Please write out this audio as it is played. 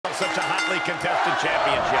such a hotly contested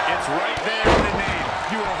championship. It's right there in the name.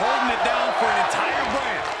 You are holding it down for an entire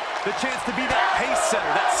brand. The chance to be that pace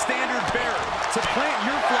setter, that standard bearer, to plant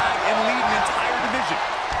your flag and lead an entire division.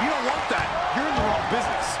 You don't want that. You're in the wrong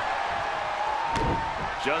business.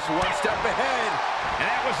 Just one step ahead. And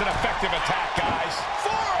that was an effective attack, guys.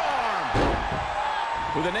 Forearm!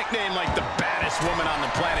 With a nickname like the baddest woman on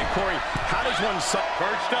the planet, Corey, how does one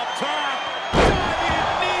perched up top?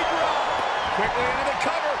 Giant knee drop! Quickly into the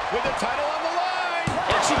cover with the title on the line.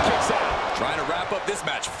 And she kicks out. Trying to wrap up this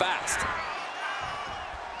match fast.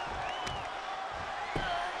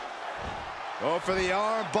 Go for the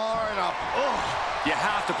arm bar and up. Oh. You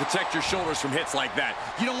have to protect your shoulders from hits like that.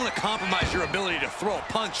 You don't want to compromise your ability to throw a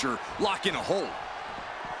punch or lock in a hold.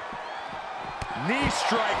 Knee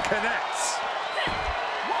strike connects.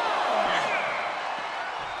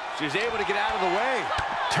 She's able to get out of the way.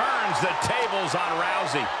 Turns the tables on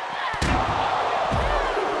Rousey.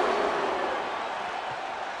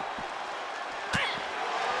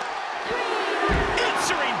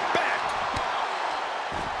 Answering back.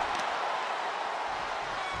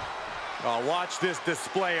 Oh, watch this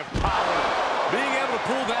display of power. Being able to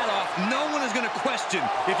pull that off, no one is going to question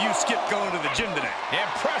if you skip going to the gym today.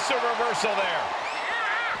 Impressive reversal there.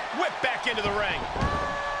 Whip back into the ring.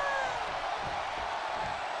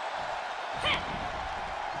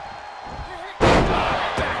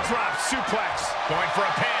 Backdrop suplex. Going for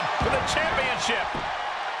a pin for the championship.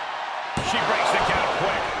 She breaks the count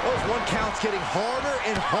quick. Those one counts getting harder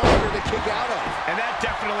and harder to kick out of. And that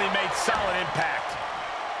definitely made solid impact.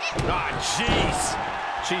 Ah, jeez.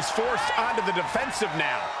 She's forced onto the defensive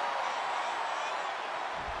now.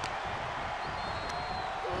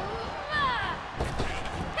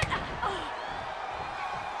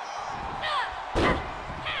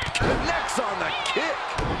 Connects on the kick.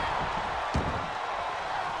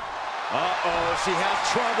 Uh-oh, she has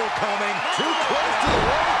trouble coming. Too close to the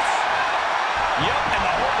ropes. Yep, and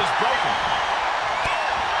the hold is broken.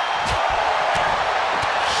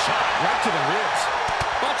 Shot right to the ribs.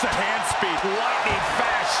 Lots of hand speed, lightning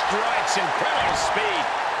fast strikes, incredible speed.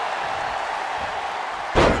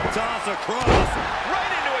 Toss across.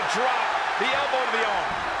 Right into a drop. The elbow to the arm.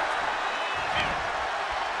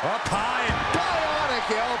 Up high and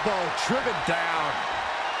bionic elbow driven down.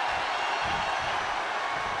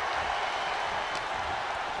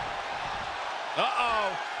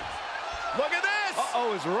 Uh-oh. Look at this.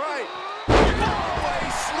 Uh-oh is right. Four-way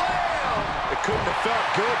slam. It couldn't have felt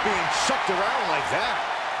good being chucked around like that.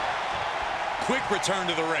 Quick return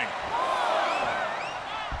to the ring.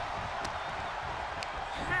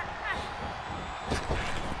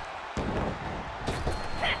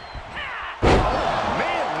 Oh,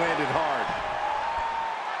 man, landed hard.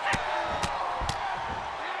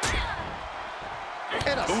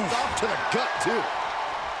 And a stop to the gut, too.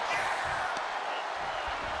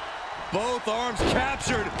 Both arms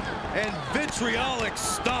captured, and vitriolic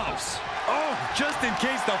stomps. Oh, just in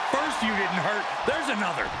case the first few didn't hurt, there's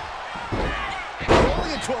another.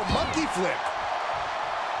 Rolling into a monkey flip.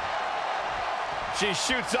 She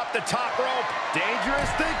shoots up the top rope. Dangerous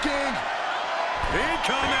thinking.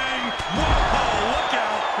 Incoming! Whoa, look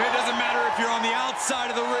out! It doesn't matter if you're on the outside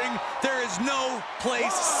of the ring. There is no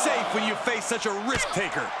place safe when you face such a risk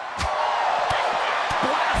taker.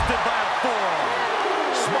 Blasted by a forearm.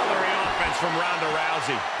 Smothering offense from Rounda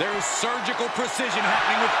Rousey. There is surgical precision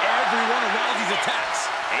happening with every one of Rousey's attacks.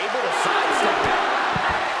 Able to sidestep it.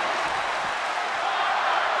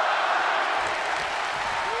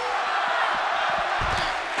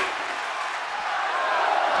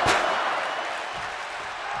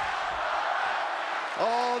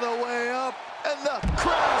 All the way up, and the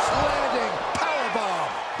crash landing powerbomb.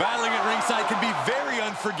 Battling at ringside can be very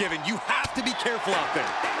unforgiving. You have to be careful out there.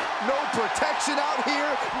 No protection out here,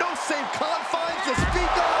 no safe confines to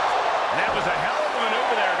speak of. That was a hell of a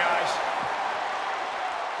maneuver there, guys.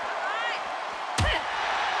 Bang!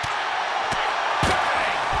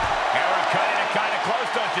 And we're cutting it kind of close,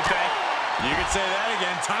 don't you think? You could say that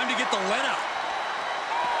again. Time to get the lead out.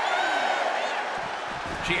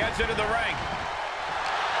 She heads into the ring.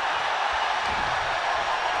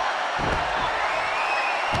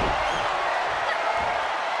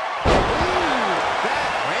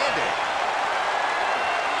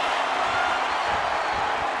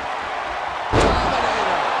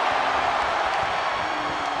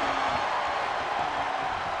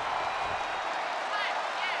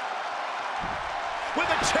 With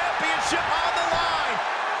the championship on the line.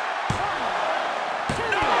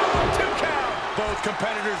 No, 2 count. Both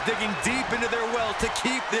competitors digging deep into their well to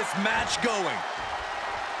keep this match going.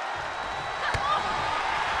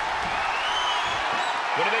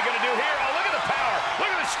 What are they going to do here? Oh, look at the power. Look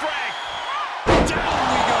at the strength. Down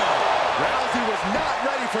we go. Rousey was not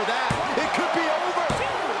ready for that. It could be over.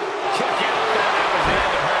 Kick out. That was the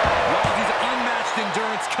end of her. Rousey's unmatched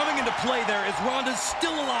endurance coming into play there as Ronda's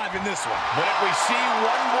still alive in this one. But if we see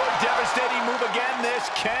one more devastating move again, this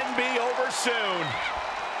can be over soon.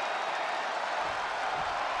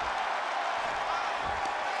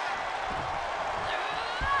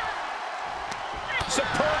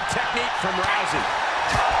 Superb technique from Rousey.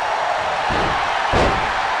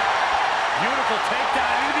 Beautiful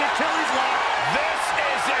takedown into the Achilles lock. This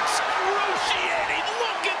is excruciating.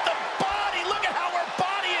 Look at the body. Look at how her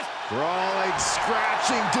body is. Crawling,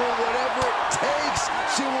 scratching, doing whatever it takes.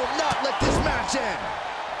 She will not let this match end.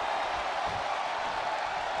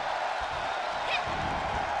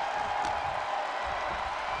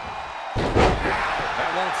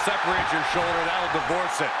 That won't separate your shoulder. That'll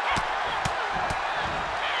divorce it.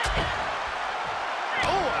 Oh,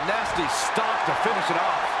 a nasty stop to finish it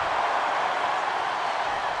off.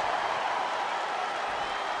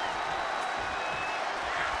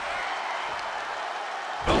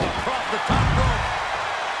 Across the top rope.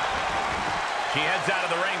 She heads out of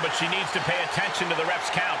the ring, but she needs to pay attention to the ref's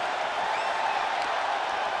count.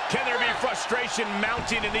 Can there be frustration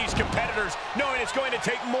mounting in these competitors, knowing it's going to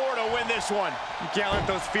take more to win this one? You can't let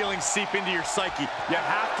those feelings seep into your psyche. You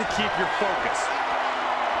have to keep your focus.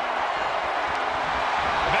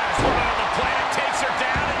 Best woman on the planet takes her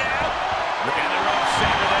down and out. Look at the rope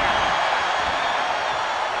saver there.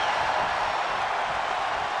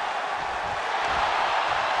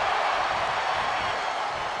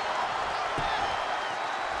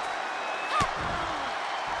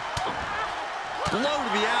 Blow to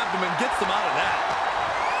the abdomen gets them out of that.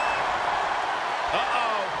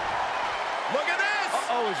 Uh-oh. Look at this.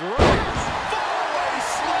 Uh-oh is right. Fallaway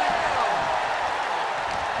slam.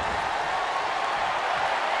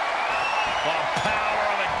 The power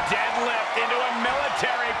of a deadlift into a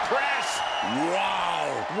military press.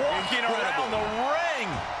 Wow. Walking around the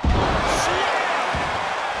ring.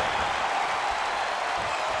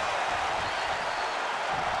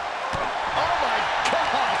 Oh, my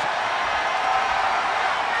God.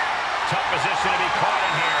 Tough position to be caught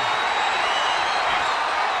in here.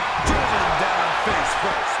 Driven down face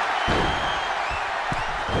first.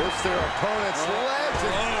 Hits their opponent's legs.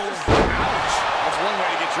 Ouch. That's one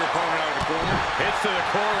way to get your opponent out of the corner. Hits to the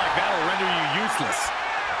core like that will render you useless.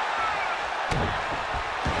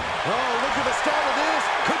 Oh, look at the start of this.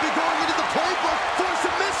 Could be going into the playbook for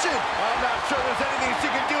submission. I'm not sure there's anything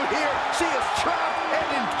she can do here. She is trapped,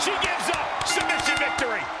 and she gives up. Submission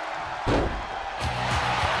victory.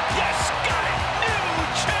 Yes, got it. New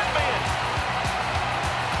champion.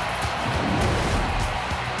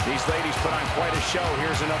 These ladies put on quite a show.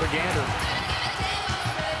 Here's another gander.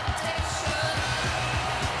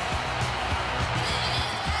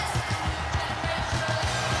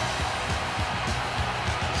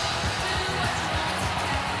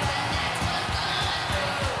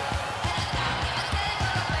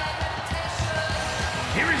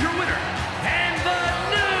 Here is your winner, and the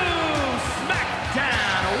new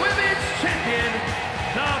SmackDown Women's Champion,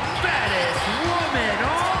 the baddest woman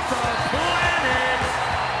on the planet,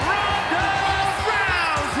 Rounda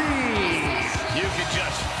Rousey! You can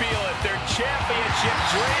just feel it. Their championship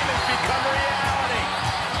dream has become reality.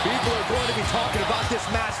 People are going to be talking about this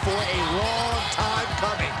match for a long time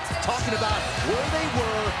coming. Talking about where they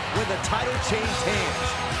were when the title changed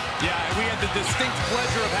hands. Yeah, and we had the distinct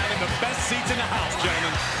pleasure of having the best seats in the house,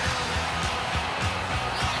 gentlemen.